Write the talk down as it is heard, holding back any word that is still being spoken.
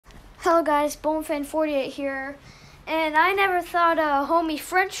Hello guys, BoneFan48 here, and I never thought homie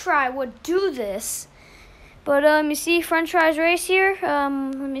French Fry would do this, but you see French Fry's race here, let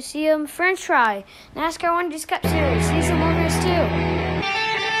me see him, French Fry, NASCAR 1 Cup Series, season 1 race 2.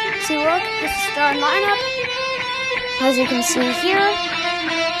 See, look, this is the starting lineup, as you can see here,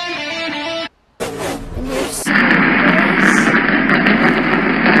 and here's the race,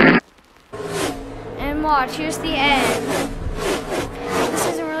 and watch, here's the end.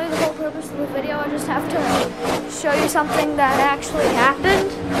 Purpose of the video, I just have to show you something that actually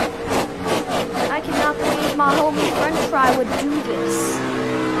happened. I cannot believe my homie French Fry would do this.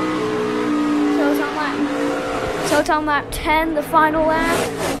 So it's on lap 10, the final lap.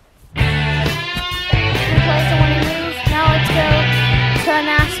 He plays the winning move. Now let's go to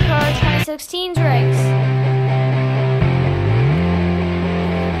NASCAR 2016's race.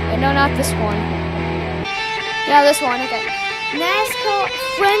 Wait, no, not this one. Yeah, this one, okay. NASCAR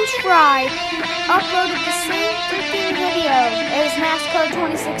French Fry uploaded the same freaking video as NASCAR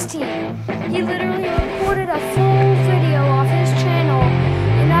 2016. He literally recorded a full video off his channel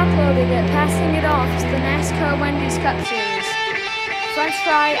and uploaded it, passing it off to the NASCAR Wendy's Cup Series. French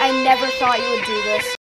Fry, I never thought you would do this.